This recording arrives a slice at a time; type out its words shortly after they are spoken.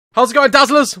How's it going,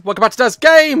 Dazzlers? Welcome back to Daz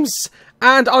Games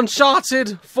and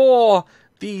Uncharted for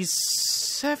the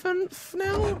 7th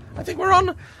now, I think we're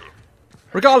on.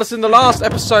 Regardless, in the last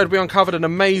episode we uncovered an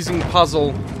amazing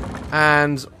puzzle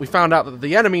and we found out that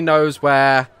the enemy knows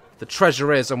where the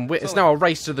treasure is, and it's now a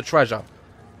race to the treasure.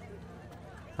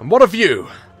 And what of you?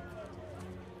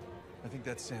 I think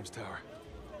that's Sam's tower.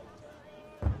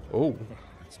 Oh,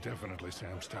 It's definitely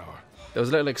Sam's tower. there was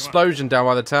a little explosion down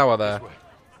by the tower there.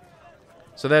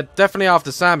 So they're definitely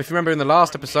after Sam. If you remember in the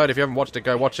last episode, if you haven't watched it,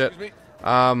 go watch it.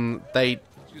 They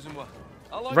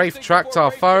Rafe tracked our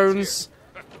phones.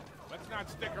 Let's not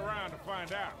stick around to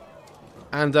find out.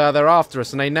 And they're after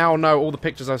us, and they now know all the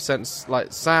pictures I've sent,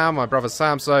 like Sam, my brother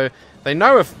Sam, so they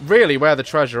know if really where the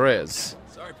treasure is.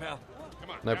 Sorry, pal. Come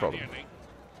on, No problem. Here,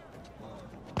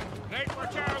 Nate. Nate,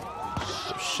 watch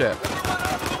out. Shit.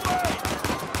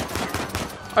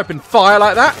 Open fire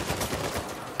like that.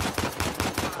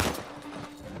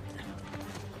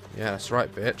 Yeah, that's right,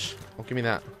 bitch. Oh, give me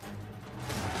that.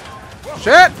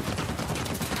 Shit!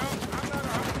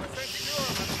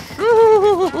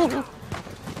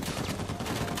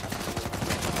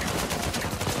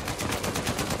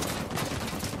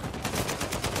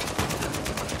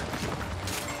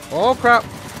 Oh, crap.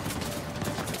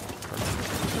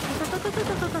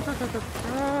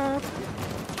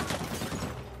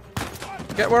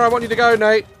 Get where I want you to go,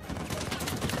 Nate.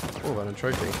 Oh, well, a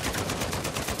trophy.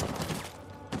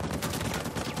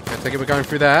 I take it we're going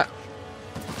through that.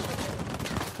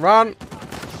 Run!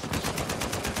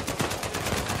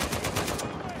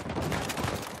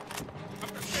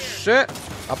 Shit!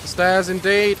 Up the stairs,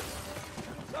 indeed.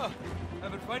 So,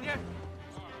 having fun yet?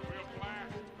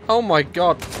 Oh my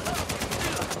god.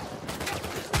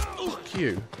 Fuck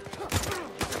you.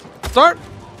 Don't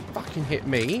fucking hit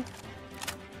me.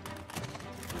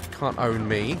 Can't own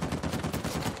me.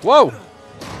 Whoa!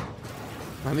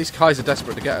 Man, these guys are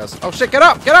desperate to get us. Oh shit, get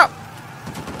up! Get up!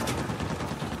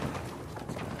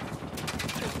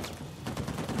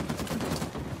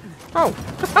 Oh.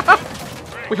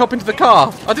 We hop into the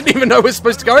car. I didn't even know we were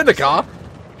supposed to go in the car.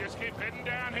 We just keep heading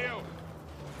downhill.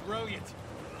 Brilliant.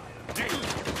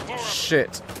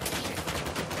 Shit.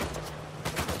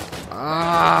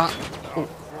 Ah. Oh,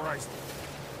 Christ.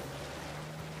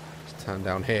 Let's turn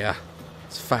down here.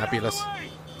 It's fabulous.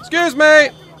 Excuse me!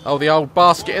 Oh, the old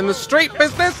basket in the street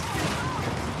business!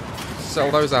 Sell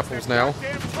those apples now.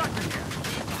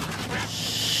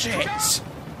 Shit!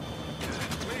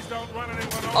 Please don't run anyone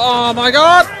over. Oh my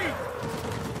god!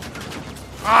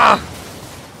 Ah!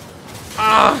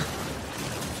 Ah!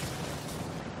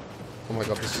 Oh my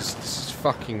god, this is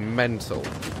fucking mental.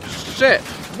 Shit!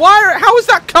 Why? How is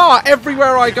that car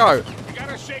everywhere I go? You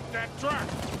gotta shake that truck.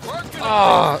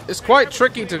 Ah, it's quite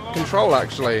tricky to control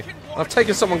actually. I've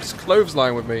taken someone's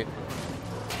clothesline with me.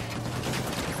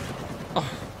 Oh.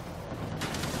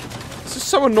 This is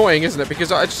so annoying, isn't it?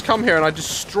 Because I just come here and I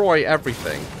destroy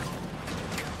everything.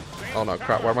 Oh no,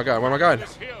 crap, where am I going? Where am I going?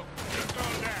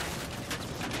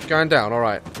 Going down,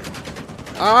 alright.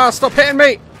 Ah, stop hitting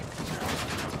me!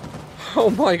 Oh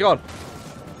my god.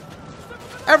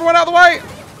 Everyone out of the way!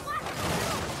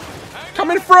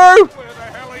 Coming through! Where the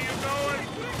hell are you going?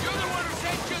 You're the one who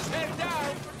said just head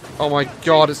down. Oh my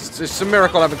god, it's a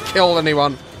miracle I haven't killed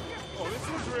anyone. Oh, this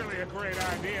was really a great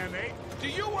idea, Nate. Do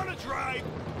you want to drive?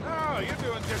 No, you're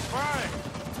doing just fine.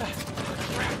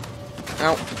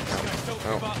 Ow.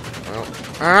 Ow. Ow.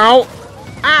 Ow.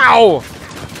 Ow!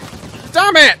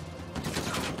 Damn it!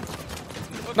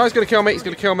 No, he's gonna kill me, he's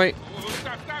gonna kill me. Stop,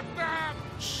 stop,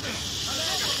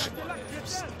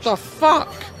 stop. The fuck?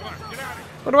 Come on, get out of here.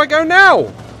 Where do I go now?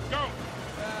 Go.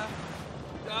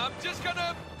 I'm just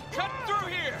gonna cut through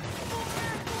here.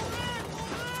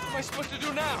 What am I supposed to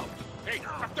do now? Hey,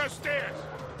 up those stairs.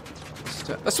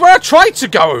 That's where I tried to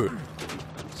go!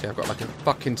 See, I've got like a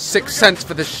fucking sixth sense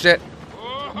for this shit.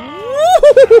 Man,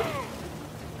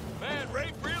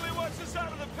 Rafe really wants us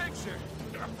out of the picture.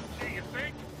 Do you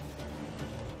think?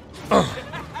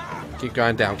 Keep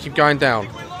going down, keep going down.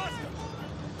 We lost him.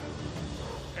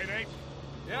 Hey, Nate,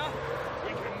 Yeah?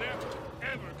 we can never,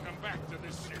 ever come back to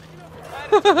this city.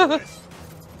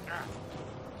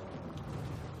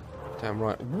 Damn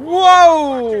right.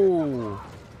 Whoa!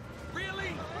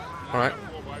 Really? Alright,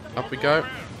 up we go.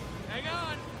 Hang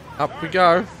on. Up we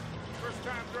go. First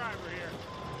time driver here.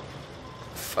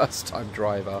 First time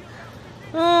driver.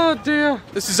 Oh dear.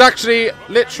 This is actually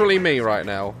literally me right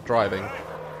now, driving.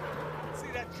 See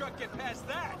that truck get past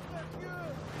that?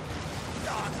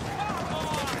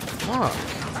 Fuck.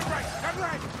 Turn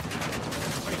right.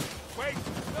 Wait.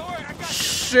 No way, I got this.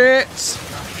 Shit. I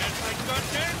got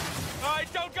this. I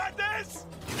don't got this.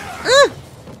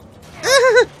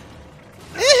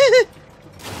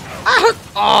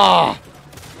 What? Ah!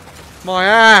 My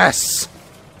ass!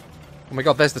 Oh my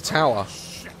god, there's the tower.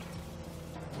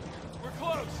 We're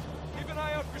close. Keep an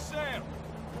eye out for Sam.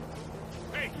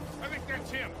 Hey, I think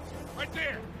that's him. Right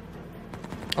there.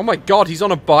 Oh my god, he's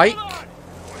on a bike? Hold on.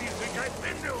 What do you think I've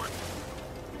been doing?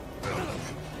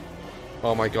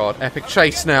 Oh my god, epic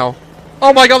chase now.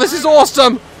 Oh my god, this is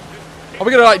awesome! Are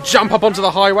we gonna like jump up onto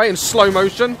the highway in slow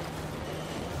motion?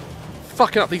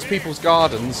 Fucking up these people's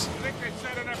gardens. Think they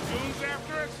set enough goons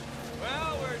after us?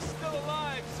 Well, we're still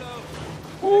alive,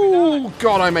 so... Ooh,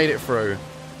 god, I made it through.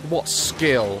 What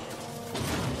skill.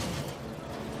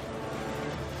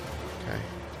 Okay.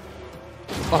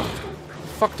 Oh,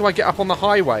 fuck do I get up on the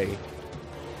highway?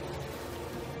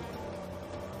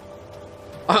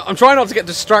 I'm trying not to get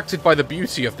distracted by the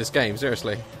beauty of this game,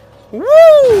 seriously. Woo!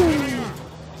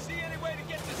 See any way to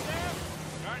get to Sam?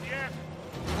 Not yet.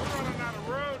 We're running out of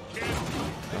road, kid.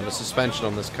 And the suspension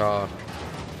on this car.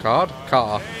 Car?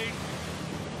 Hey.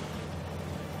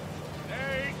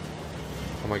 Hey.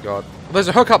 Oh my god. Oh, there's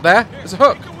a hook up there. There's a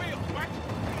hook. Take the wheel. What?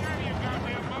 Get out of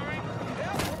your goddamn mind.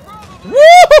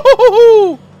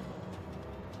 Woo!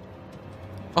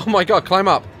 Oh my god, climb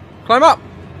up. Climb up.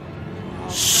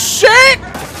 Shit!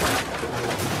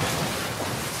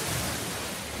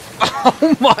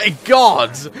 Oh my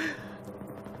god!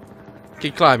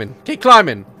 Keep climbing. Keep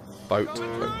climbing. Boat.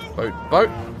 Boat. Boat. Boat.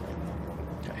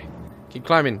 Okay. Keep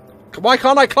climbing. Why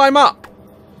can't I climb up?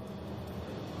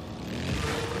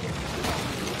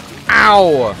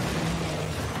 Ow!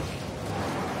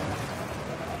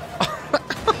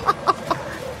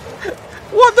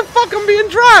 What the fuck? I'm being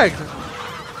dragged!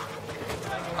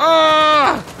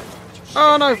 Ah!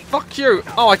 Oh no, fuck you!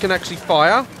 Oh, I can actually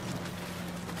fire.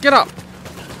 Get up!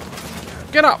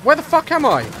 Get up! Where the fuck am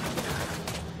I?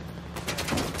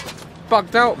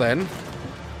 Bugged out then.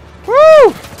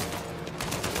 Woo!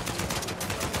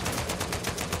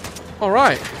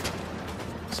 Alright.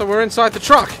 So we're inside the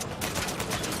truck.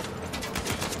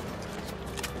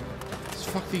 Let's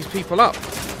fuck these people up.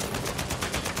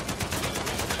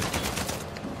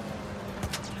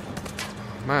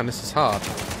 Man, this is hard.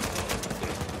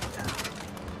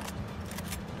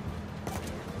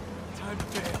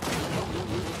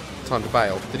 Time to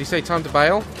bail. Did he say time to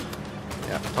bail?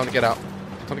 Yeah, time to get up.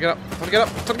 Time to get up. Time to get up.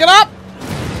 Time to get up!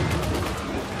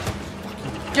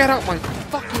 Get out my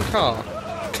fucking car.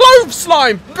 Clove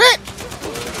slime, bitch!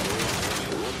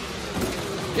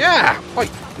 Yeah!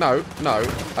 Wait, no, no.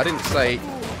 I didn't say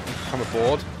come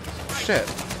aboard. Shit.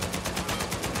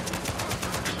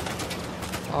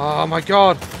 Oh my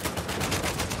god.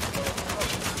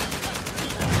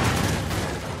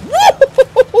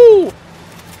 Woo!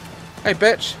 Hey,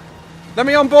 bitch. Let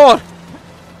me on board!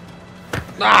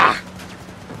 Ah!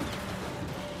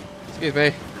 Excuse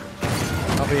me.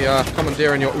 I'll be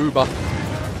commandeering your Uber.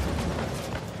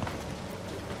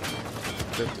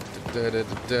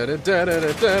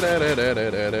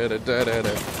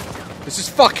 This is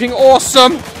fucking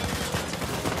awesome!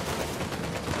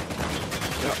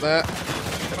 Get up there.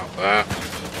 Get up there.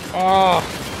 Oh.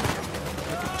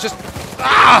 Just...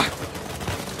 Ah!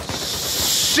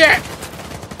 Shit!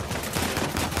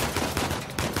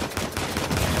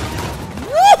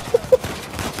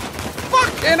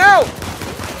 Fucking hell!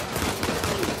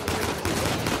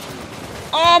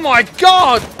 Oh my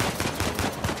god!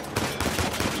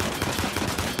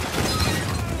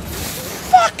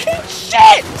 Fucking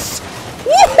shit!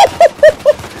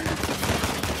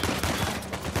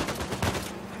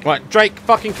 Right, Drake,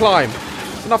 fucking climb.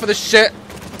 Enough of this shit.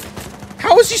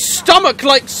 How is his stomach,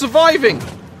 like, surviving?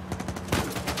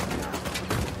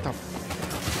 Oh.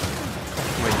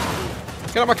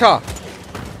 Get out of my car.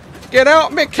 Get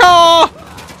out my car!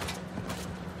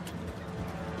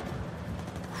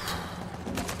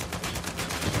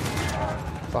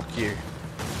 Fuck you.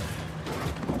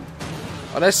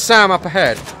 Oh, there's Sam up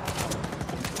ahead.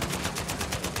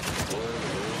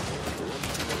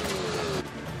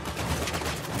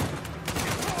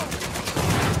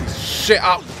 Shit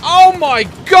up. Oh my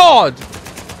god!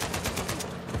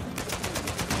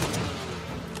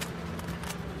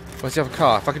 Where's the other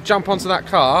car? If I could jump onto that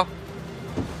car.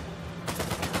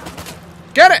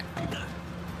 Get it!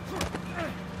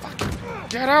 Fucking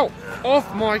get out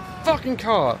of my fucking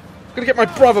car. I'm gonna get my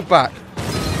brother back.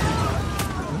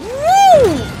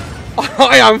 Woo!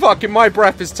 I am fucking, my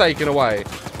breath is taken away.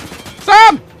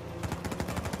 Sam!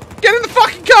 Get in the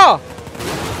fucking car!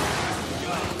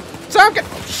 Sam, get...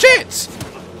 Shit!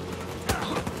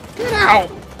 Get out!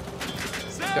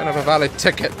 Don't have a valid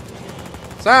ticket.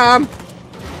 Sam!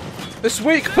 This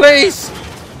week, please!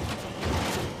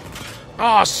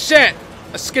 Oh, shit!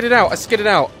 I skidded out, I skidded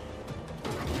out.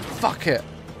 Fuck it.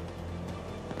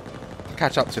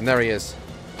 catch up to him. There he is.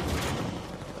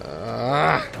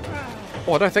 Oh,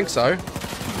 I don't think so.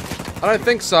 I don't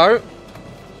think so.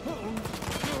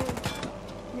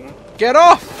 Get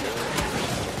off!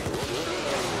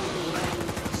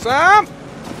 Sam!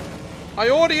 I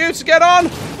order you to get on!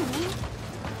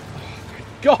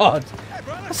 God!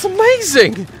 That's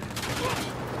amazing!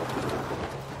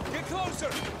 Get closer!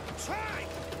 Try!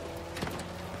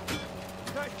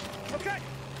 Okay,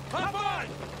 hop on!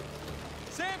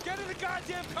 Sam, get in the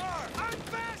goddamn car! I'm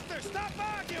faster! Stop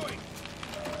arguing!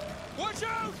 Watch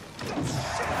out!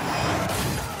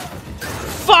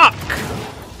 Fuck!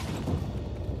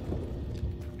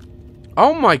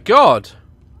 Oh my god!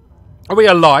 Are we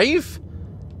alive?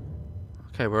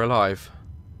 Okay, we're alive.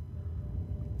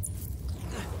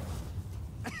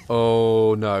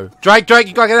 Oh no. Drake, Drake,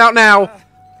 you gotta get out now!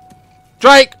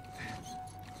 Drake!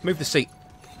 Move the seat.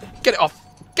 Get it off!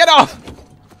 Get it off!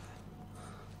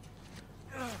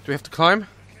 Do we have to climb?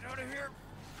 Get out of here!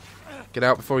 Get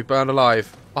out before we burn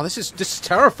alive. Oh, this is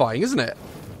terrifying, isn't it?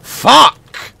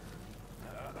 Fuck!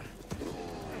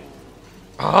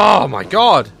 Oh my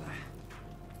god!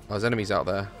 Oh, there's enemies out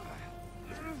there.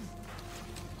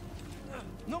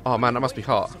 Oh man, that must be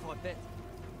hot.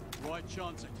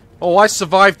 Oh, I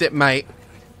survived it, mate.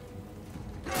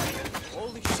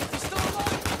 Holy shit, he's still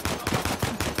alive!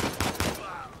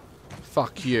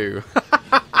 Fuck you.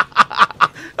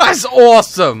 That's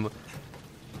awesome!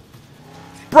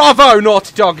 Bravo,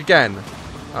 Naughty Dog again!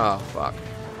 Oh, fuck.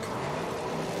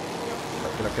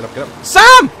 Get up, get up, get up.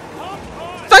 Sam!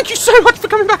 Thank you so much for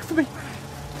coming back for me!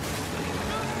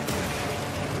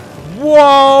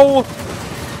 Whoa!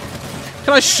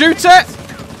 Can I shoot it?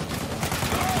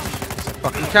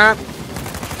 Fucking can't.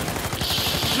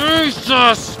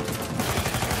 Jesus!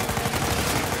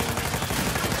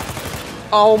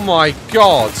 Oh my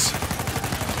god!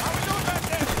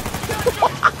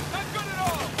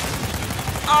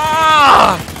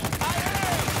 Ah!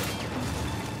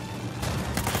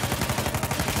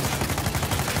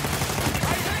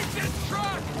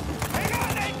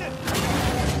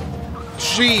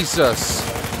 Jesus!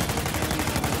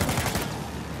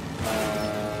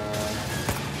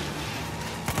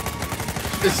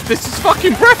 This is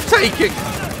fucking breathtaking!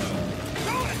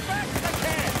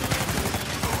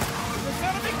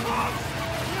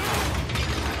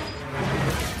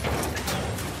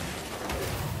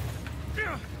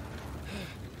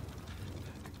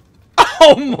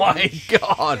 Oh my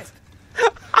god!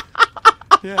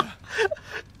 Yeah.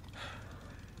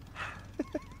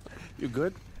 You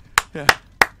good? Yeah.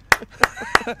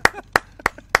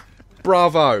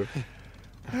 Bravo!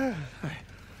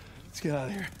 Let's get out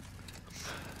of here.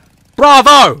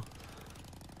 Bravo!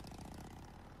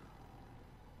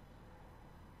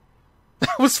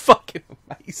 That was fucking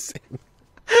amazing.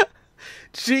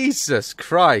 Jesus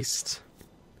Christ.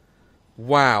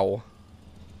 Wow.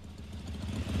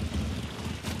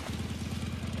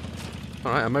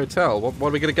 Alright, a motel. What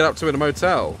are we going to get up to in a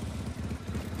motel?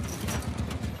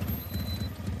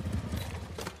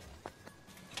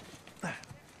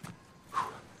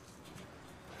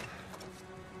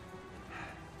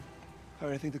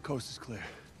 Alright, I think the coast is clear.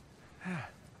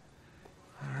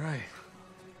 Alright.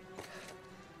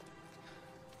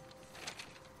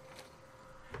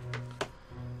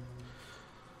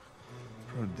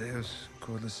 Pro Deus,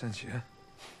 Cor Licentia.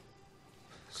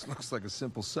 This looks like a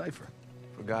simple cipher.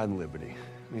 Forgotten Liberty.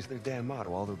 Means their damn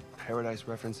motto. All the paradise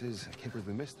references. I can't believe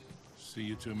we missed it. See,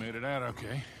 you two made it out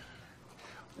okay.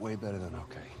 Way better than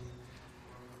okay.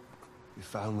 We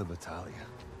found Libertalia.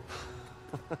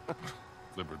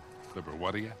 Liber,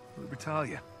 what are you?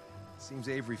 Libertalia. Seems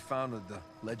Avery founded the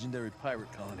legendary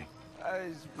pirate colony.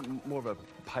 It's more of a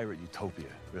pirate utopia,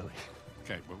 really.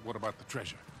 Okay, but what about the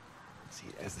treasure? See,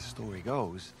 as the story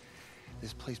goes,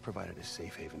 this place provided a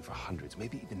safe haven for hundreds,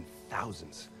 maybe even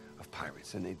thousands of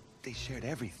pirates, and they shared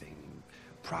everything.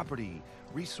 Property,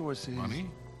 resources. Money?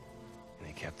 And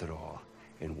they kept it all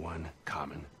in one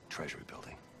common treasury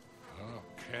building.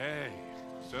 Okay.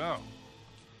 So,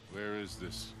 where is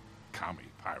this commie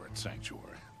pirate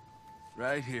sanctuary?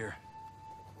 Right here.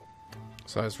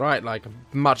 So it's right, like, a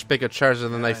much bigger treasure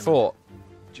than they thought.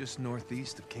 Just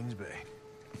northeast of Kings Bay.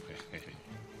 Hey,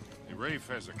 Rafe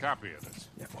has a copy of this.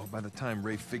 Yeah, well, by the time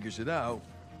Rafe figures it out,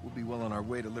 we'll be well on our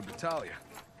way to Libertalia.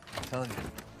 I'm telling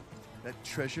you, that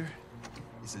treasure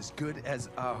is as good as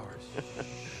ours.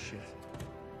 Shit.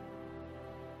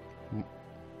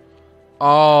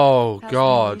 Oh, How's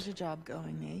God. the Asia job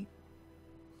going, Nate?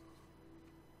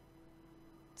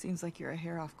 Seems like you're a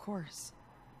hair off course.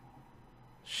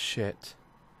 Shit.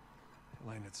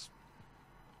 Elaine, it's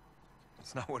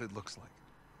not what it looks like.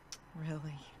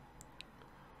 Really?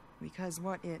 Because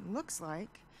what it looks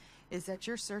like is that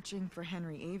you're searching for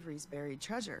Henry Avery's buried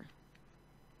treasure.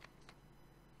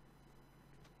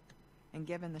 And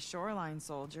given the shoreline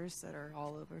soldiers that are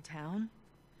all over town,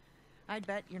 I'd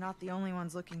bet you're not the only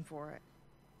ones looking for it.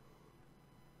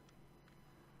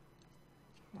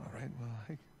 All right, well,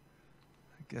 I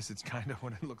guess it's kind of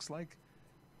what it looks like.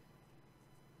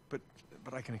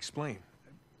 But I can explain.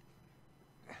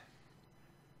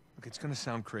 Look, it's gonna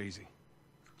sound crazy.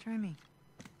 Try me.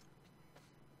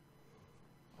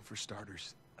 Well, for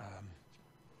starters,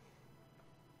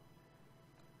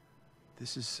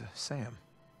 this is Sam.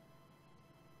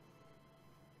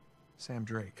 Sam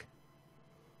Drake.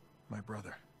 My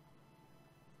brother.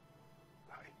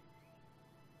 Hi.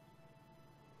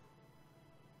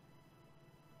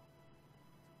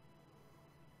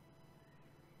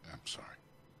 I'm sorry.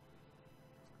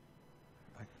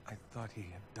 I thought he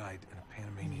had died in a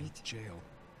Panamanian jail.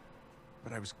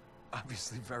 But I was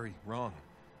obviously very wrong.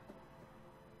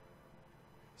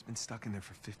 He's been stuck in there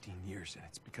for 15 years, and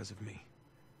it's because of me.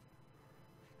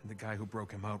 And the guy who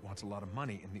broke him out wants a lot of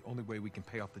money, and the only way we can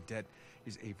pay off the debt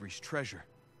is Avery's treasure.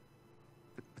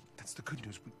 But that's the good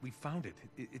news. We found it.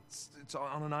 It's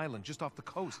on an island just off the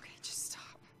coast. Okay, just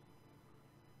stop.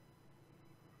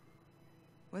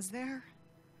 Was there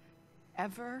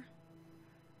ever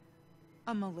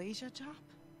a Malaysia job?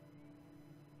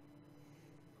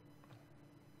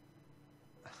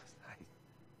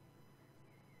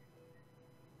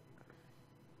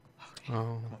 Oh.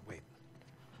 Come on, wait.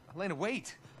 Elena,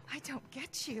 wait! I don't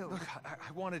get you. Look,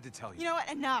 I wanted to tell you. You know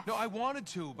what? Enough. No, I wanted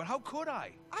to, but how could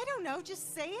I? I don't know.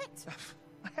 Just say it.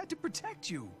 I had to protect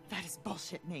you. That is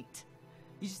bullshit, Nate.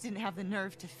 You just didn't have the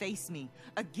nerve to face me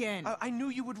again. I knew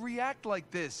you would react like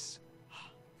this.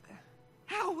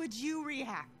 How would you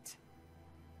react?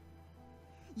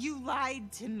 You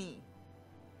lied to me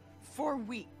for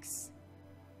weeks.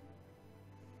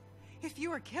 If you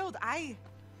were killed, I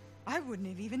wouldn't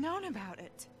have even known about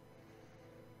it.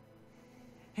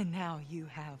 And now you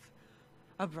have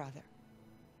a brother.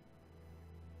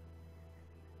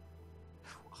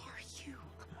 Who are you?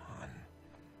 Come on.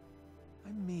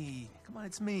 I'm me. Come on,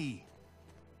 it's me.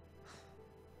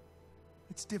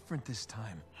 It's different this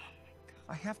time.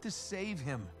 I have to save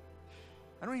him.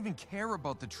 I don't even care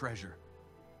about the treasure.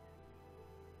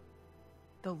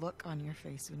 The look on your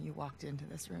face when you walked into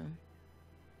this room.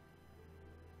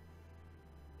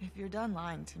 If you're done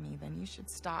lying to me, then you should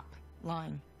stop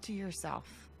lying to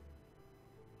yourself.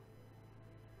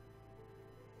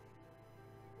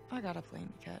 I got a plane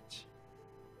to catch.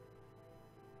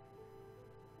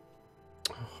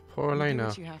 Oh, poor Do Elena.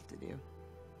 what you have to do.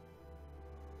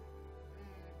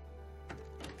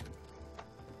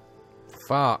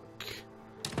 Fuck.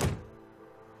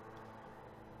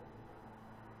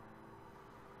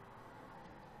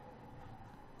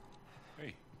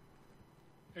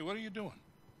 Hey, what are you doing?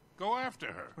 Go after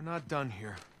her. We're not done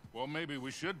here. Well, maybe we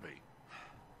should be.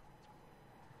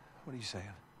 What are you saying?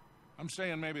 I'm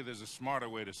saying maybe there's a smarter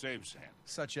way to save Sam.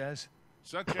 Such as?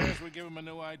 Such as we give him a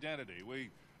new identity. We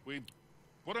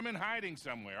put him in hiding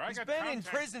somewhere. He's been in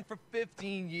prison for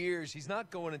 15 years. He's not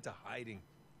going into hiding.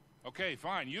 Okay,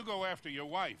 fine. You go after your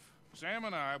wife. Sam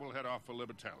and I will head off for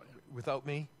Libertalia. Without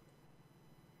me?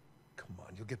 Come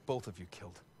on, you'll get both of you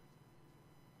killed.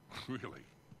 Really?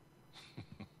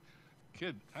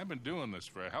 Kid, I've been doing this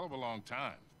for a hell of a long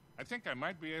time. I think I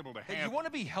might be able to handle... Hey, you want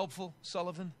to be helpful,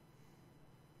 Sullivan?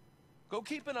 Go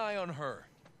keep an eye on her.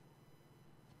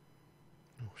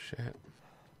 Oh, shit.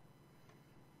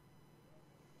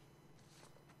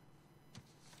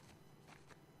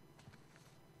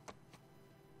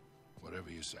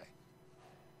 Whatever you say.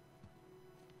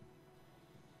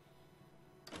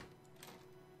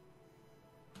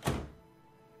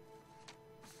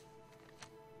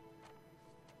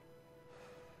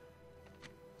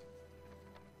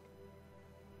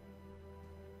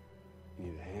 You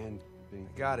need a hand?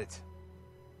 I got it.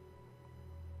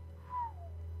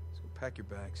 Let's go pack your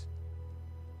bags.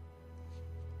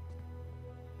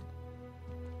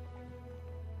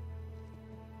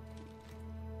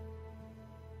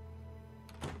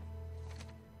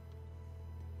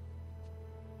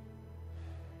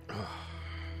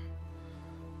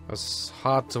 That's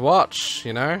hard to watch,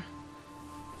 you know?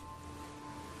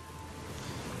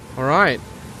 Alright.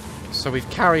 So we've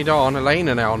carried on.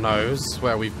 Elena now knows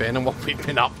where we've been and what we've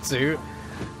been up to.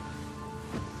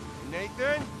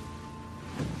 Nathan?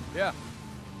 Yeah.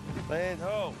 Land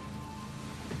ho.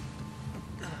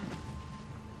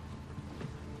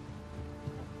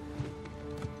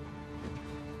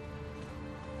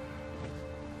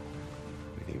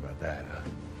 What do you think about that, huh?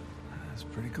 That's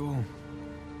pretty cool.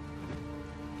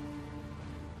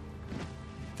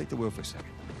 Take the wheel for a second.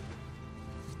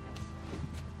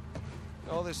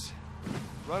 All this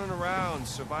running around,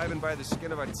 surviving by the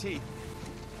skin of our teeth.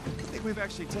 I think we've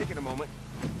actually taken a moment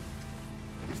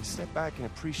to step back and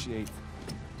appreciate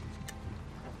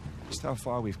just how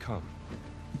far we've come.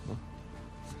 Huh?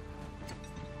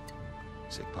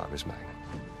 Sic parvis magnum.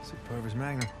 Sic parvis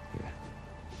magnum. Yeah.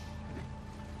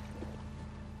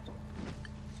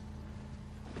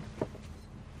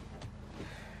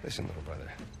 Listen, little brother.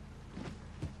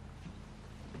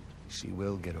 She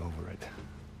will get over it.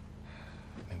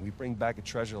 And we bring back a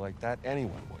treasure like that,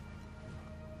 anyone would.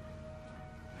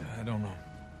 I don't know.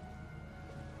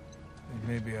 I think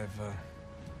maybe I've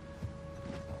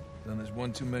done this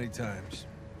one too many times.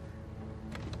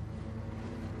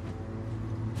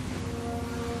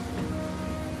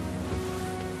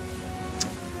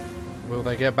 Will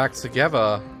they get back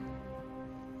together?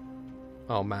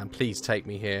 Oh man, please take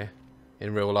me here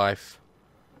in real life.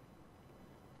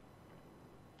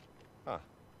 Huh.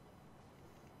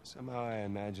 Somehow I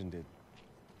imagined it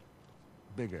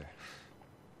bigger.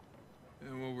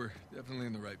 Yeah, well, we're definitely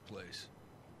in the right place.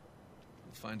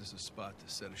 We'll find us a spot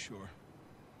to set ashore.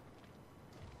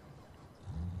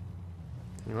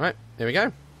 Alright, here we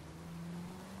go.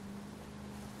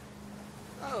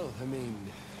 Oh, I mean,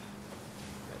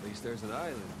 at least there's an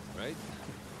island, right?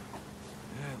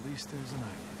 Yeah, at least there's an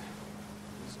island.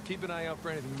 Just keep an eye out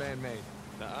for anything man-made.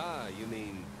 Ah, you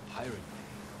mean pirate?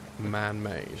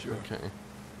 Man-made, Sure. okay.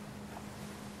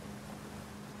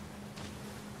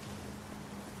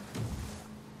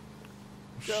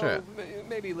 So, Shit.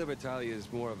 maybe Libertalia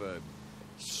is more of a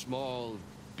small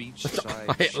beachside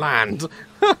Quiet land.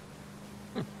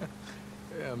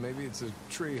 Yeah, maybe it's a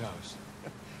tree house.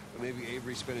 Or maybe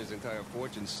Avery spent his entire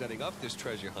fortune setting up this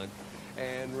treasure hunt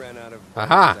and ran out of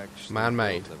Aha! funds actually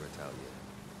Man-made. build Libertalia.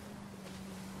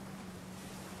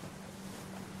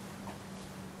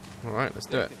 Alright, let's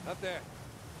do it. Up there.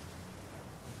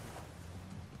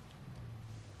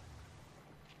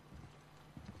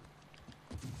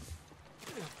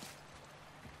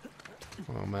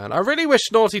 Oh man, I really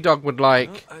wish Naughty Dog would like...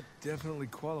 Well, that definitely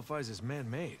qualifies as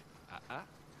man-made.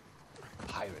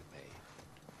 Pirate made.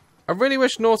 I really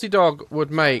wish Naughty Dog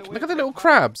would make... Look at the little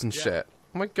crabs and shit.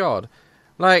 Oh my god.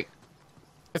 Like,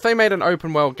 if they made an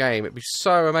open world game, it'd be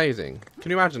so amazing.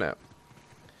 Can you imagine it?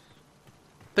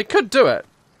 They could do it.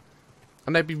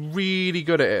 And they'd be really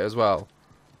good at it as well.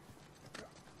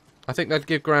 I think they'd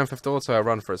give Grand Theft Auto a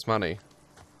run for its money.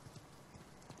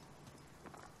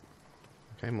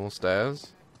 Okay, more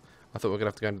stairs. I thought we were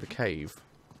going to have to go into the cave.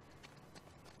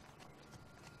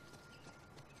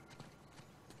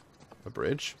 A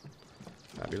bridge.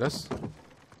 Fabulous. Looks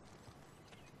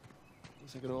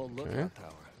like an old lookout Okay. tower.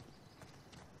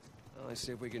 Well, let's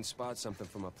see if we can spot something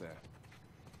from up there.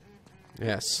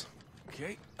 Yes.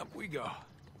 Okay, up we go.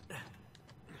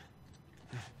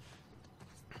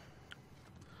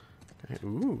 Okay.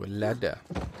 Ooh, a ladder.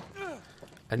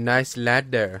 A nice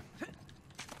ladder.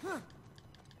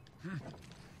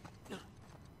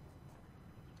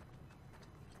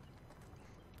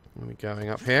 Are we going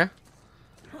up here?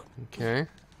 Okay.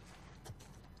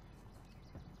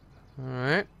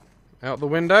 Alright. Out the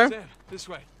window. Sam, this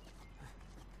way.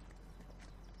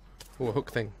 Oh, a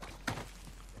hook thing.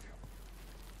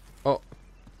 Oh.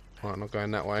 Oh, I'm not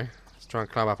going that way. Let's try and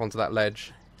climb up onto that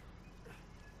ledge.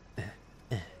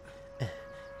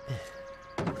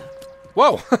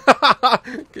 Whoa!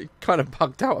 Kind of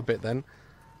bugged out a bit then.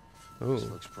 This Ooh.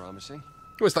 looks promising.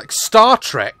 Oh, it's like Star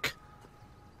Trek.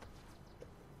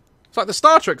 It's like the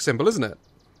Star Trek symbol, isn't it?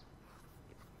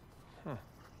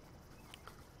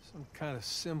 Some kind of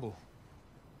symbol.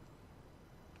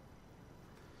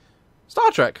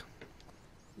 Star Trek.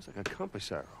 Looks like a compass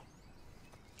arrow.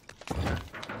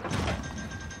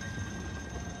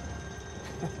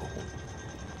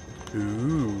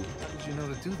 Ooh. How did you know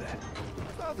to do that?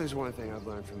 Well, there's one thing I've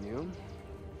learned from you.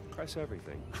 Press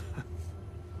everything.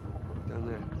 Down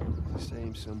there. The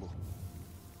same symbol.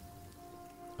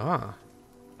 Ah.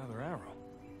 Another arrow.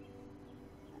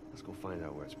 Let's go find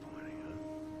out where it's pointing,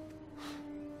 huh?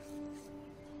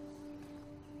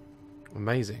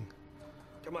 Amazing.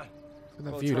 Come on. Look at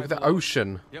that Well, view. try Look at the below.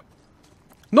 ocean. Yep.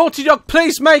 Naughty Dog,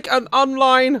 please make an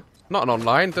online... Not an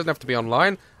online. Doesn't have to be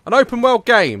online. An open world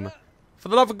game. For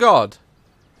the love of God.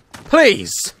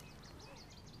 Please!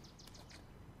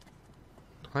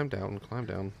 Climb down, climb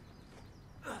down.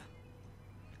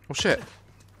 Oh, shit.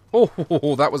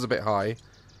 Oh, that was a bit high.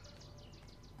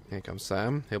 Here comes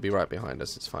Sam. He'll be right behind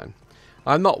us. It's fine.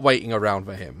 I'm not waiting around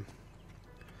for him.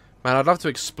 Man, I'd love to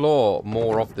explore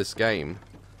more of this game.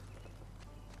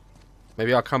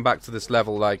 Maybe I'll come back to this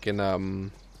level like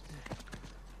in,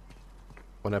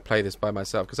 when I play this by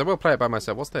myself, because I will play it by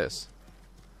myself. What's this?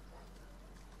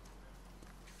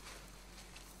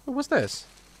 Oh, what's this?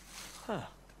 Huh.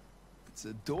 It's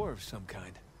a door of some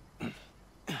kind.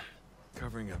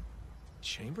 Covering a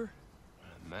chamber?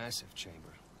 A massive chamber.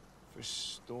 For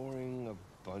storing a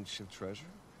bunch of treasure?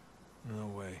 No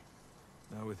way.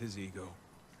 Not with his ego.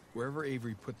 Wherever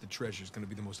Avery put the treasure is going to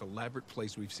be the most elaborate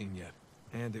place we've seen yet.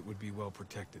 And it would be well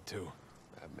protected, too.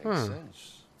 That makes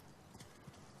sense.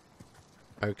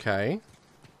 Okay.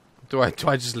 Do I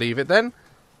just leave it then?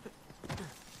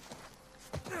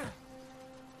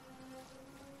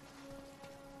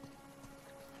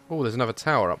 Oh, there's another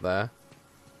tower up there.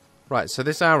 Right, so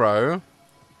this arrow is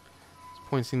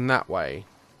pointing that way.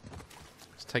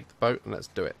 Let's take the boat and let's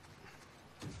do it.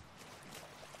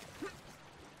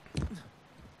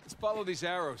 Let's follow these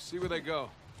arrows, see where they go.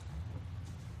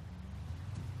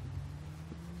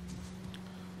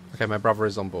 Okay, my brother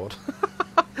is on board.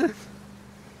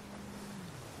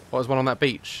 What was one on that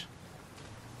beach?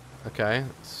 Okay,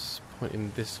 it's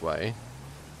pointing this way.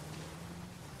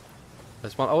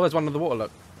 There's one. Oh, there's one on the water.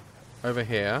 Look, over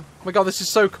here. Oh my god, this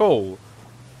is so cool.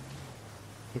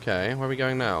 Okay, where are we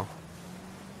going now?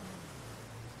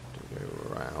 Do we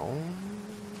go around?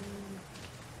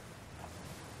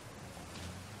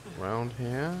 Around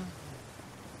here.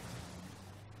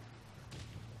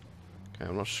 Okay,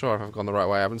 I'm not sure if I've gone the right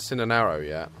way. I haven't seen an arrow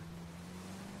yet.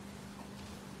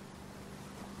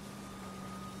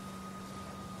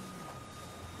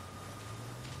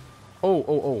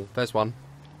 Oh, there's one.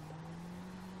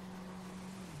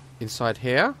 Inside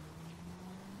here?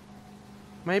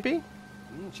 Maybe?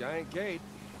 Giant gate.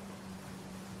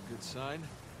 Good sign.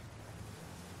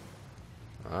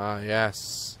 Ah,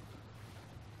 yes.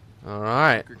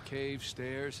 Alright. Secret cave,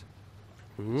 stairs.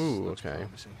 Ooh, Looks okay.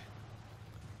 promising.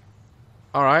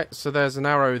 Alright, so there's an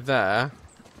arrow there.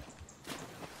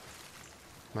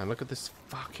 Man, look at this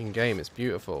fucking game. It's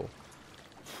beautiful.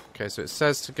 Okay, so it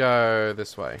says to go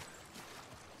this way.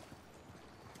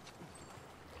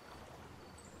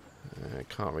 I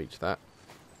can't reach that.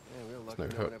 Yeah, we're lucky no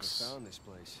no one ever hooks. found this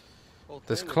place. Whole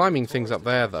There's thing was climbing a things tourist up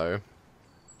there, attraction.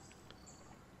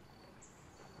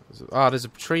 though. Ah, there's a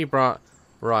tree branch.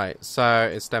 Right, so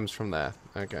it stems from there.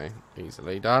 Okay,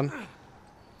 easily done.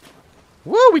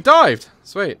 Woo, we dived!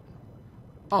 Sweet.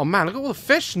 Oh man, look at all the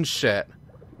fish and shit.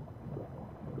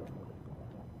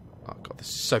 Oh god, this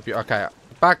is so beautiful. Okay,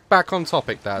 back on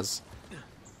topic, Daz.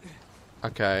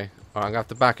 Okay, alright, I'm gonna have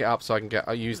to back it up so I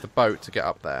can use the boat to get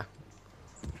up there.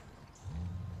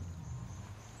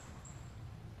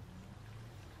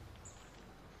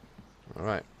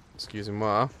 Alright,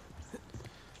 excusez-moi.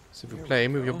 S'il vous plaît,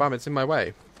 move your bum, it's in my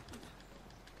way.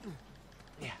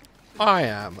 Yeah. I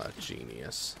am a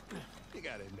genius. You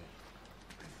gotta admit,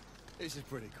 this is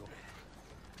pretty cool.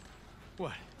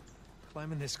 What?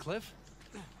 Climbing this cliff?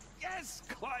 Yes,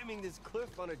 climbing this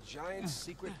cliff on a giant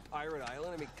secret pirate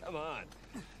island. I mean, come on.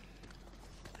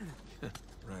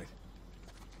 Right.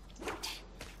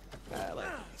 I like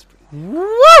it's pretty.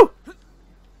 Woo!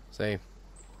 See.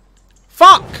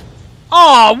 Fuck!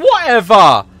 Oh,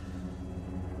 whatever!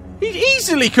 He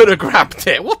easily could have grabbed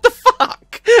it. What the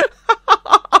fuck?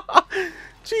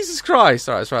 Jesus Christ.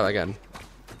 Alright, let's try that again.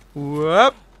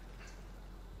 Whoop.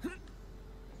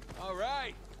 All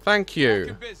right. Thank Your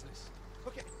you. business.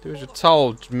 Okay. Do as you're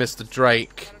told, Mr.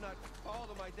 Drake. Gotta knock all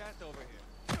of my dad over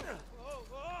here.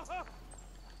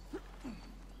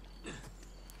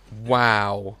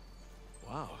 Wow.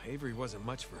 Wow, Avery wasn't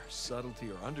much for subtlety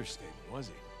or understatement, was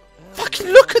he? Fucking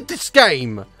look at this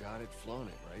game! Got it, flown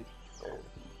it, right?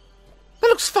 That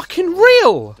looks fucking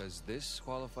real! Does this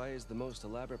qualify as the most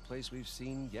elaborate place we've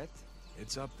seen yet?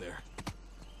 It's up there.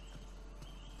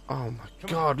 Oh my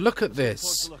god, look at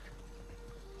this. Look.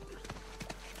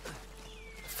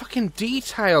 Fucking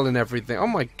detail and everything. Oh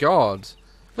my god.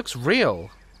 Looks real.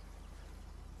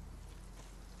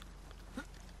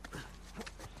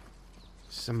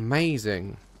 This is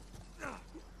amazing.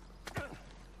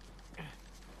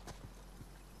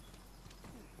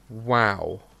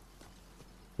 Wow.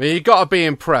 I mean, you gotta be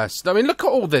impressed. I mean, look at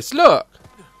all this. Look.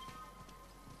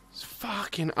 It's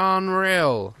fucking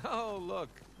unreal. Oh, look.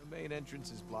 The main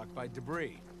entrance is blocked by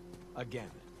debris. Again.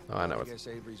 Oh, I know I it. guess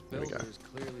Avery's There we go. builders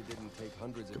clearly didn't take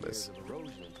hundreds of Look at years this. of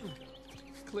erosion.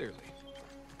 Clearly.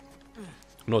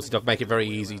 Naughty Dog make it very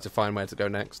easy to find where to go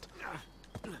next.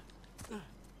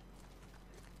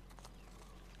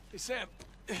 Hey, Sam.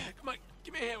 Come on.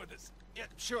 Give me a hand with this. Yeah,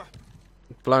 sure.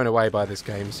 Blown away by this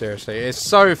game, seriously. It's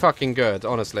so fucking good,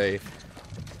 honestly.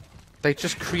 They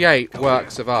just create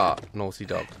works of art, Naughty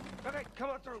Dog. Okay, come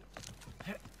on through.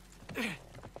 Thank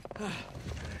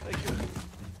you.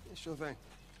 Yeah, sure thing.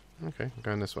 Okay, I'm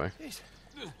going this way. Jeez.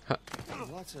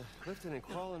 Lots of lifting and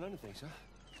crawling under things,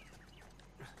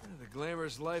 huh? The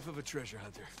glamorous life of a treasure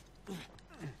hunter.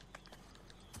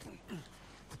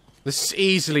 This is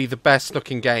easily the best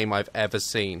looking game I've ever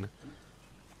seen.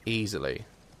 Easily.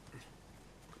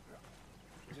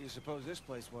 What do you suppose this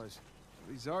place was?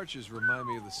 These arches remind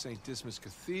me of the St. Dismas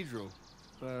Cathedral,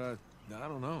 but I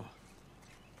don't know.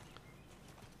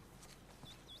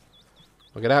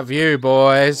 Look at that view,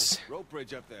 boys. Rope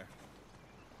bridge up there.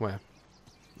 Where?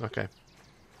 Okay.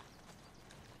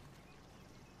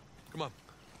 Come on.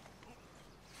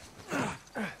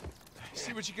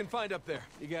 See what you can find up there.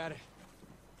 You got it.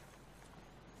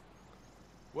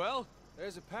 Well,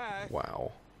 There's a path,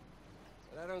 Wow.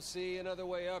 but I don't see another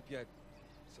way up yet.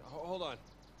 So, hold on.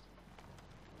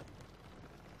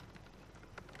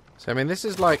 So, I mean, this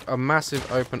is like a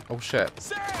massive open... Oh, shit.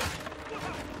 Sam!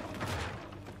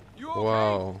 You okay?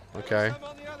 Whoa. Okay. I'm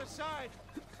on the other side.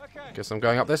 Okay. Guess I'm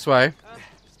going up this way.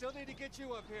 Still need to get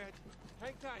you up here.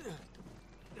 Hang tight.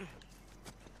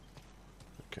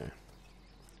 Okay.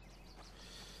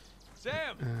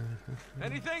 Sam!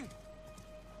 Anything?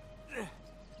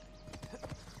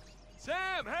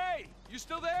 Sam, hey! You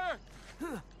still there?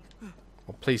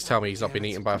 Well, please tell me he's not been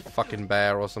eaten by a fucking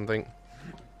bear or something.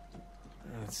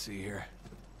 Let's see here.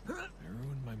 I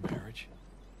ruined my marriage.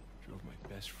 Drove my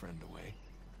best friend away.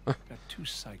 Got 2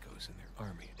 psychos in their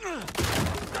army.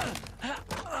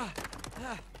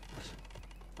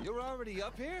 You're already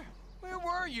up here? Where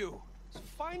were you?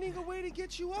 Finding a way to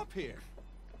get you up here.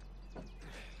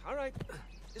 All right.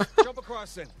 Just jump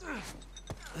across then.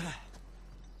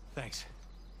 Thanks.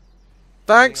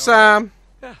 Thanks, Sam.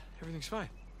 Yeah, everything's fine.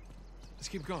 Let's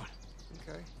keep going.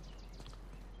 Okay.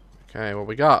 Okay, what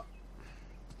we got?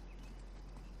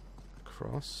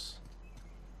 Cross.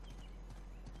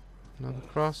 Another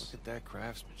cross. Look at that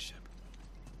craftsmanship.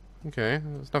 Okay,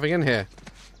 there's nothing in here.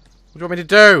 What do you want me to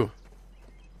do?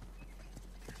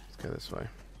 Let's go this way.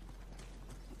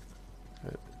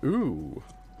 Ooh.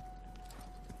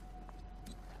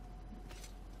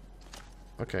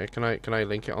 Okay, can I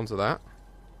link it onto that?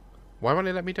 Why won't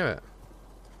it let me do it?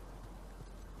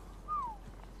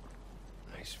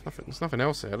 Nice. There's nothing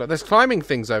else here. Look, there's climbing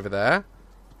things over there.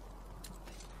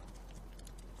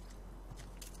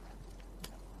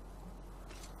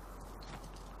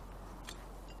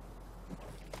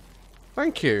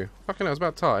 Thank you. Fucking hell, it's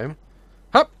about time.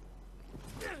 Hup!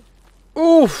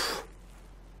 Oof!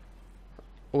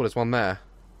 Oh, there's one there.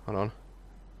 Hold on.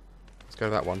 Let's go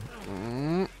to that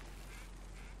one.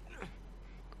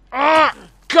 Ah!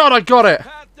 God, I got it!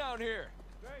 Path down here.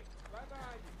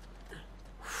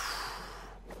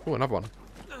 Oh, another one.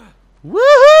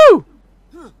 Woohoo!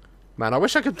 Man, I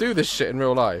wish I could do this shit in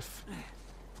real life.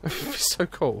 It'd be so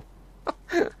cool.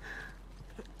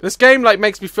 This game, like,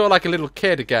 makes me feel like a little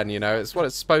kid again, you know? It's what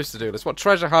it's supposed to do. That's what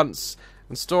treasure hunts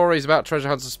and stories about treasure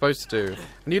hunts are supposed to do.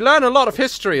 And you learn a lot of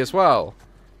history as well.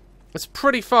 It's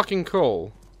pretty fucking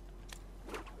cool.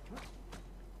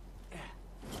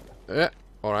 Yeah.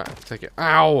 Alright, I'll take it.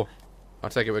 Ow! I'll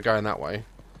take it we're going that way.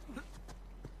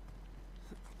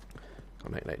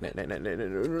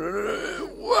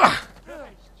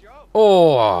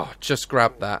 Oh, just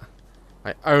grabbed that.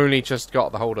 I only just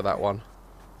got the hold of that one.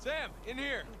 Sam, in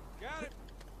here. Got it.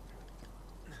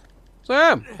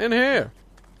 Sam, in here.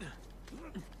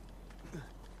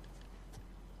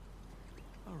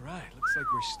 All right, looks like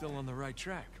we're still on the right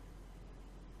track.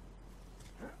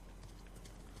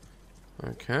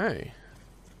 Okay.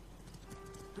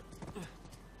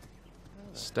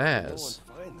 Stairs.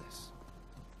 No one find this.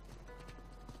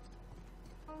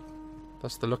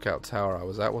 That's the lookout tower I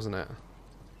was at, wasn't it?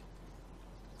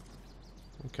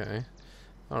 Okay.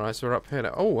 Alright, so we're up here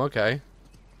now. Oh, okay.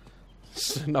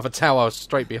 Another tower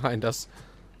straight behind us.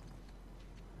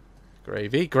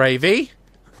 Gravy, gravy!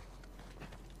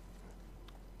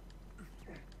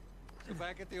 So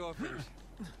back at the orphanage.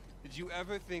 Did you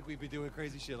ever think we'd be doing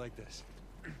crazy shit like this?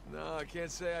 No, I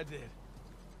can't say I did.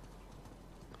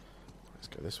 Let's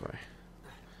go this way.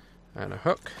 And a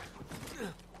hook.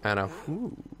 And a...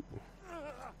 Ooh.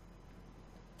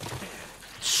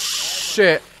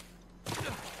 Shit!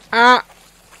 Ah!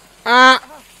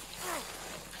 Ah!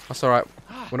 That's alright.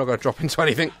 We're not going to drop into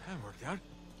anything. That worked out.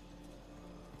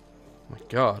 Oh my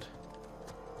god.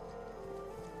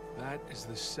 That is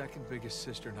the second biggest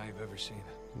cistern I've ever seen.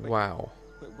 Wow.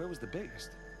 Where was the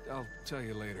biggest? I'll tell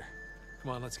you later.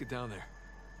 Come on, let's get down there.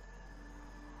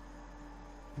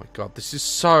 Oh my god, this is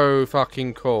so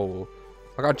fucking cool.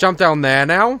 I gotta jump down there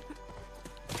now.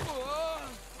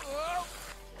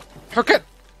 Hook it!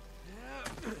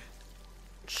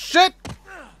 Shit!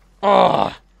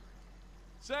 Oh!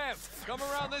 Sam, come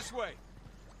around this way.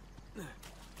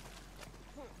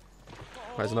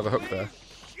 There's another hook there.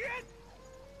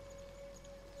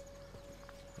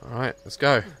 Alright, let's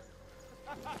go.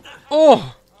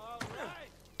 Oh!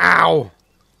 Ow!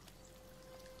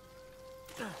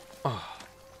 Oh.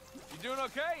 You doing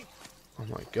okay? Oh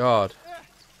my god.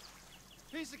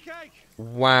 Piece of cake.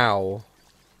 Wow.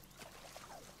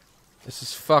 This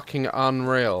is fucking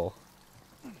unreal.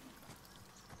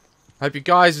 I hope you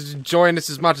guys are enjoying this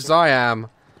as much as I am.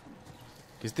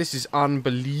 Because this is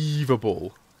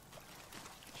unbelievable.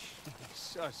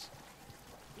 Sus.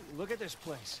 Look at this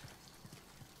place.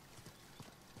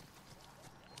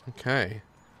 Okay.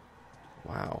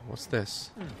 Wow, what's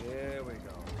this? There we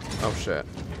go. Oh shit.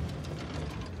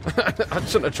 I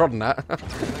shouldn't have trodden that.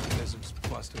 Mechanism's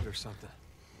busted or something.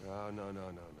 No.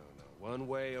 One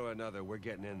way or another, we're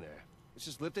getting in there. Let's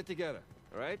just lift it together,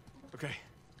 all right? Okay.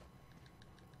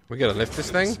 We gotta lift this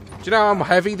thing? Do you know how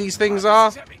heavy these things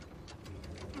are?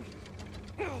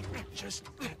 Just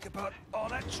think about all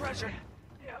that treasure.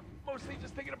 Yeah, mostly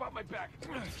just thinking about my back.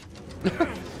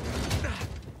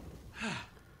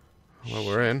 Well,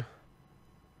 we're in.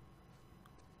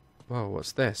 Whoa,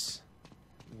 what's this?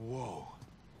 Whoa.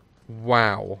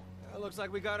 Wow. Well, looks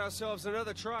like we got ourselves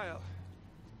another trial.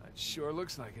 That sure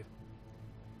looks like it.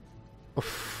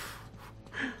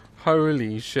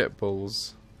 Holy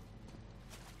shitballs.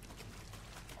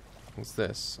 What's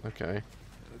this? Okay.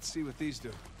 Let's see what these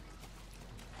do.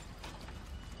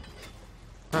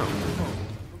 Oh.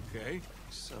 Okay.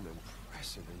 Some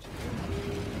impressive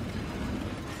engineering.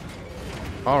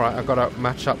 Alright, I've got to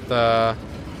match up the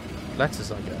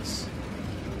letters, I guess.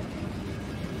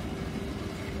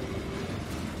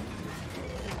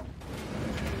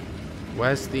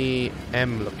 Where's the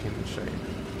M looking shape?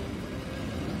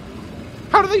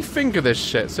 How do they finger this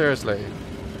shit? Seriously.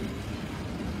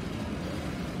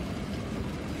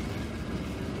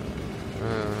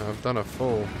 I've done a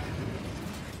full.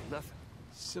 Nothing.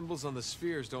 Symbols on the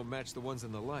spheres don't match the ones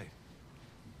in the light.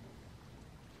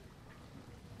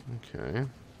 Okay.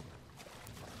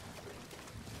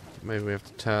 Maybe we have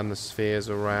to turn the spheres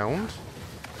around.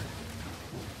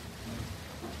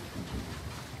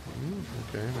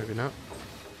 Okay, maybe not.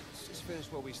 Let's just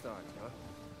finish what we started, huh?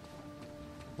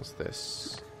 What's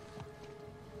this?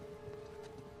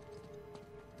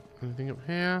 Anything up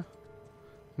here?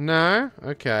 No?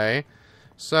 Okay.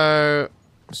 So,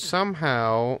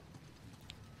 somehow...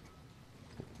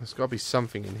 there's got to be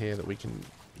something in here that we can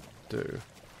do.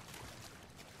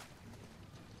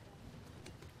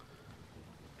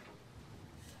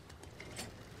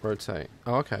 Rotate.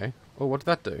 Oh, okay. Oh, what did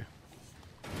that do?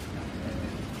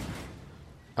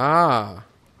 Ah!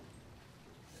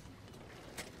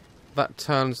 That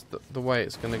turns the way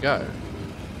it's going to go.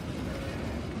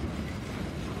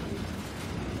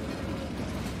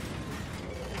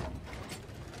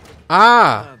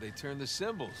 Ah! They turn the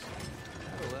symbols.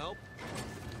 That'll help.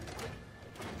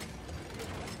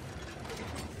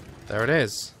 There it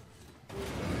is.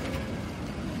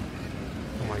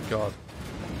 Oh my god.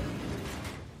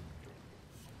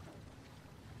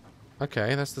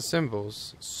 Okay, that's the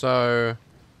symbols. So...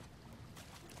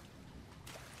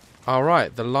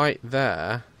 alright, the light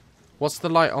there. What's the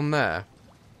light on there?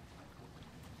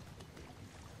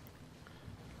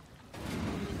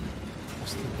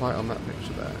 What's the light on that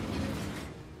picture there?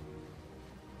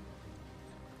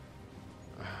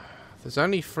 There's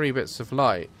only 3 bits of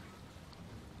light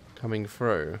coming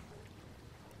through.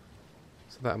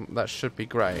 So that should be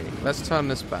grey. Let's turn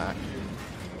this back.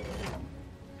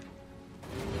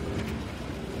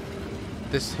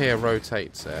 This here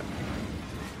rotates it.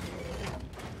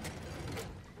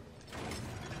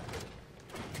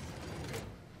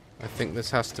 I think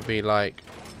this has to be like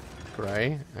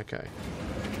grey. Okay.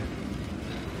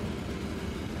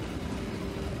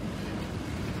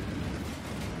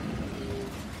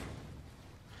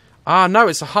 Ah, no,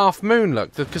 it's a half moon,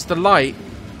 look, because the light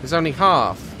is only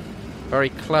half. Very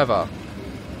clever.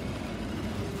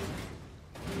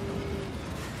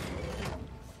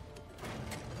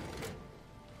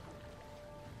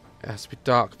 It has to be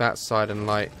dark that side and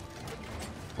light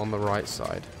on the right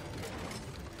side.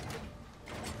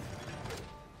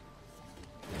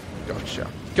 Gotcha.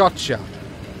 Gotcha!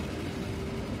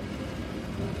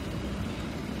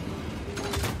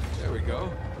 There we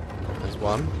go. There's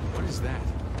one. What is that?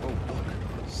 Oh,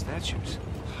 look. Statues.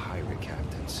 Pirate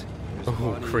captains. There's Oh,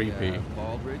 one in, creepy.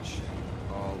 Baldridge,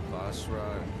 Basra.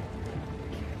 I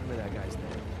can't remember that guy's name.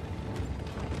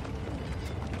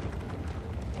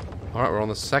 Alright, we're on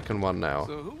the second one now.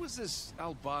 So who was this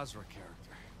Al-Basra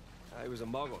character? He was a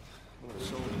muggle. One of the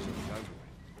soldiers of the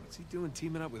Gunsway. What's he doing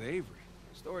teaming up with Avery?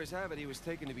 Stories have it he was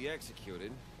taken to be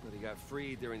executed, but he got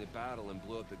freed during the battle and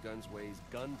blew up the Gunsway's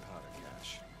gunpowder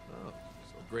cache. Oh,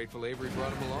 So grateful Avery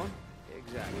brought him along?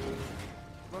 Exactly.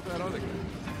 What about that other guy?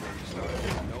 Started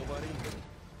with nobody,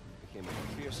 became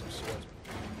a fearsome swordsman.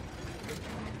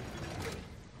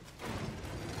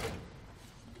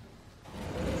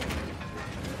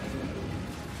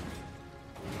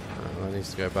 Oh, that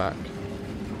needs to go back.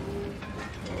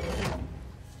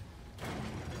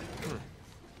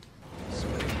 So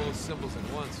many both symbols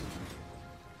at once.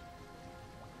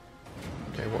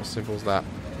 Okay, what symbol's that?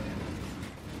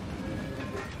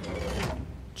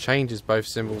 Changes both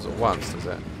symbols at once, does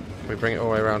it? Can we bring it all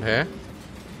the way around here?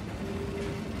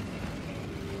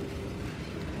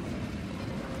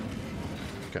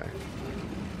 Okay.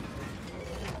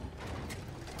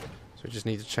 So we just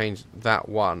need to change that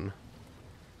one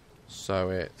so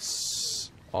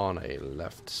it's on a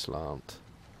left slant.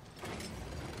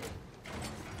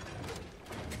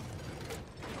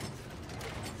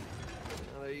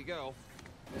 Well, there you go.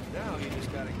 And now you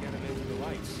just gotta get him into the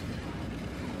lights.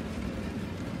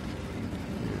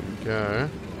 Go.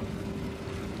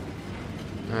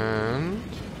 And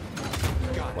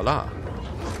voila.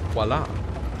 Voila.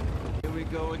 Here we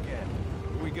go again.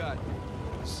 What we got?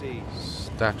 Let's see.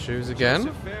 Statues again.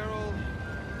 Joseph Farrell,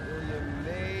 William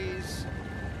Mays,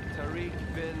 Tariq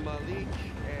bin Malik,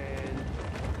 and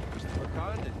Christopher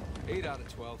Condon. 8 out of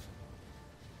 12.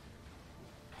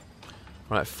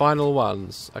 Right, final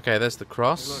ones. Okay, there's the Hey, look,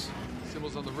 cross.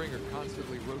 symbols on the ring are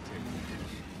constantly rotating.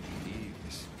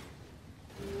 Jeez.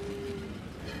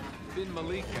 Bin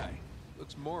Malik guy.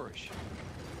 Looks Moorish.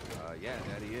 Yeah,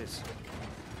 that he is.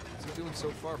 What's he doing so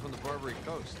far from the Barbary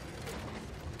coast?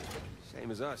 Same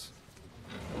as us.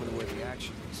 Coming to where the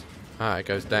action is. Ah, it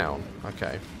goes down.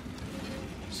 Okay.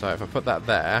 So if I put that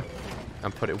there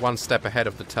and put it one step ahead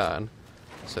of the turn,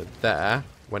 so there,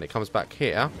 when it comes back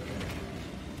here.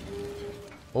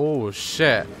 Oh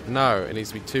shit! No, it needs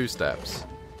to be 2 steps.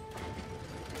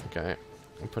 Okay,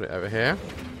 and put it over here.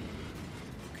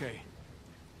 Okay.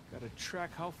 Gotta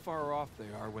track how far off they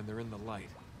are when they're in the light.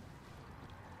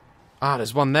 Ah,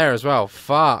 there's one there as well.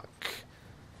 Fuck.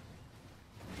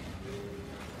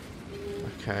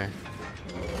 Okay.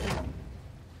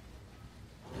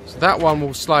 So that one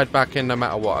will slide back in no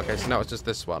matter what. Okay, so now it's just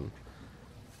this one.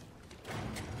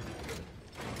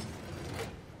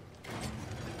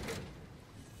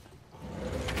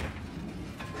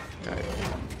 Okay.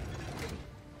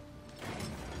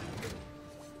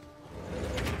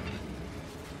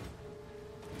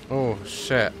 Oh,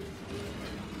 shit.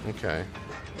 Okay.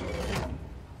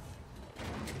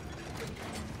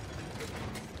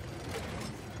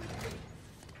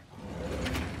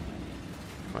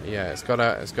 Right, yeah, it's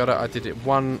gotta, I did it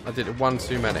one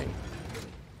too many.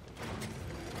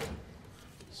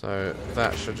 So,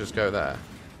 that should just go there.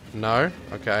 No?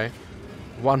 Okay.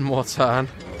 One more turn.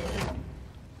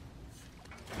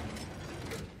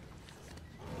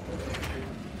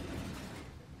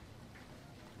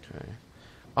 Okay.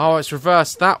 Oh, it's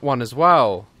reversed that one as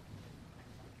well.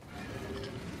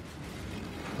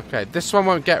 Okay, this one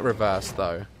won't get reversed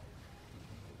though.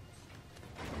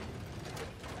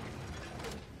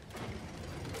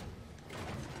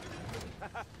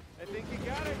 I think you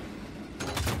got it.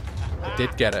 I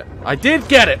did get it. I did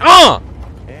get it! Ah!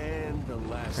 And the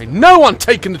last. Ain't no one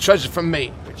taking the treasure from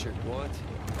me! Richard Blunt,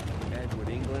 Edward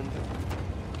England,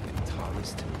 and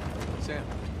Thomas Two. Sam,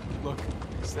 look,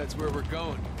 that's where we're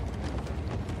going.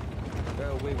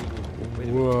 Wait a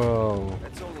minute. Whoa.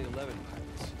 That's only 11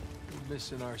 pirates. We're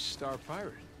missing our star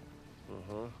pirate.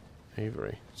 Uh-huh.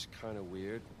 Avery. It's kind of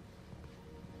weird.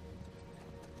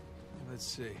 Let's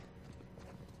see.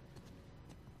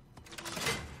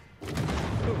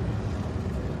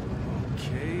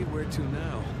 Okay, where to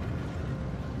now?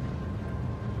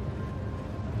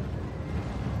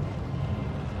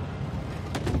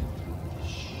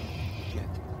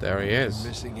 There he is.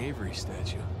 Missing Avery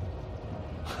statue.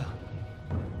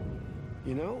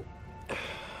 You know, I'm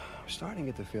starting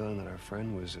to get the feeling that our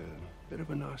friend was a bit of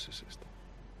a narcissist.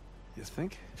 You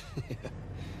think?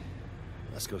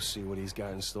 Let's go see what he's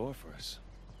got in store for us.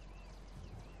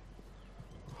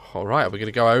 Alright, are we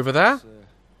gonna go over there?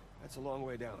 That's a long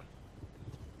way down.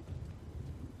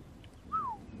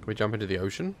 Can we jump into the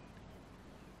ocean?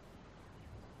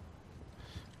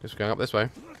 Guess we're going up this way.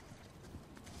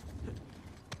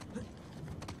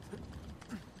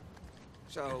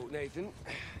 So, Nathan,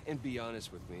 and be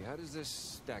honest with me, how does this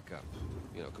stack up,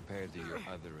 you know, compared to your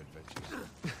other adventures?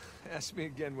 Ask me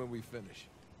again when we finish.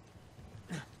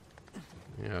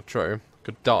 Yeah, true.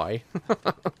 Could die.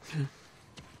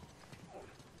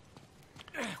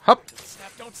 Hup!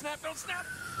 Snap, don't snap, don't snap!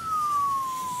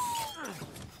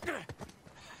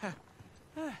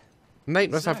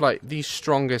 Nate must have, like, the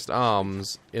strongest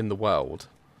arms in the world.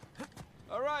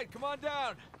 right, come on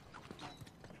down.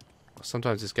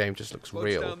 Sometimes this game just looks Floats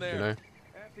real, down there. you know?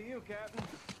 After you, Captain.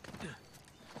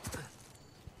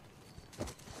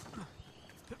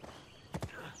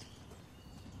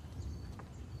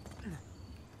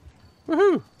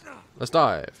 Woohoo! Let's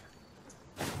dive.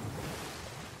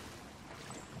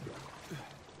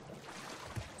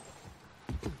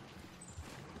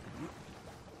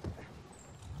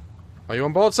 Are you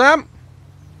on board, Sam?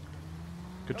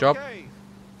 Good job. Okay.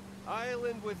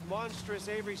 Island with monstrous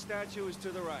Avery statue is to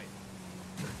the right.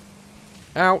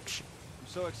 Ouch. I'm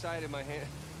so excited, my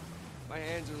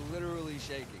hands are literally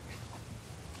shaking.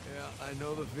 Yeah, I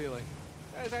know the feeling.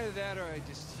 It's either that or I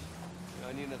just,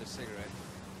 I need another cigarette.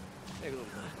 Maybe a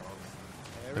little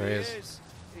more. There he is.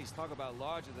 Jeez, talk about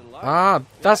larger than life. Ah,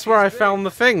 that's Yeah, where I he's big. found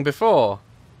the thing before.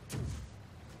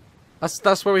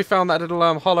 That's where we found that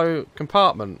little hollow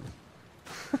compartment.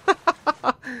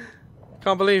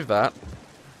 Can't believe that.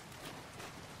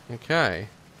 Okay.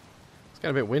 It's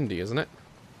getting a bit windy, isn't it?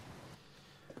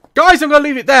 Guys, I'm going to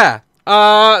leave it there.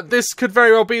 This could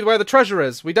very well be where the treasure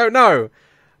is. We don't know.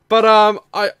 But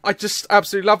I just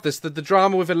absolutely love this. The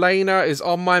drama with Elena is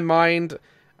on my mind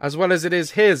as well as it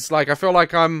is his. Like, I feel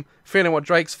like I'm feeling what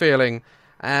Drake's feeling.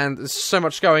 And there's so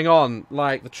much going on.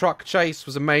 Like, the truck chase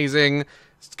was amazing.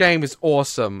 This game is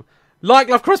awesome. Like,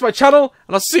 love, cross my channel,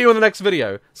 and I'll see you in the next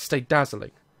video. Stay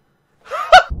dazzling.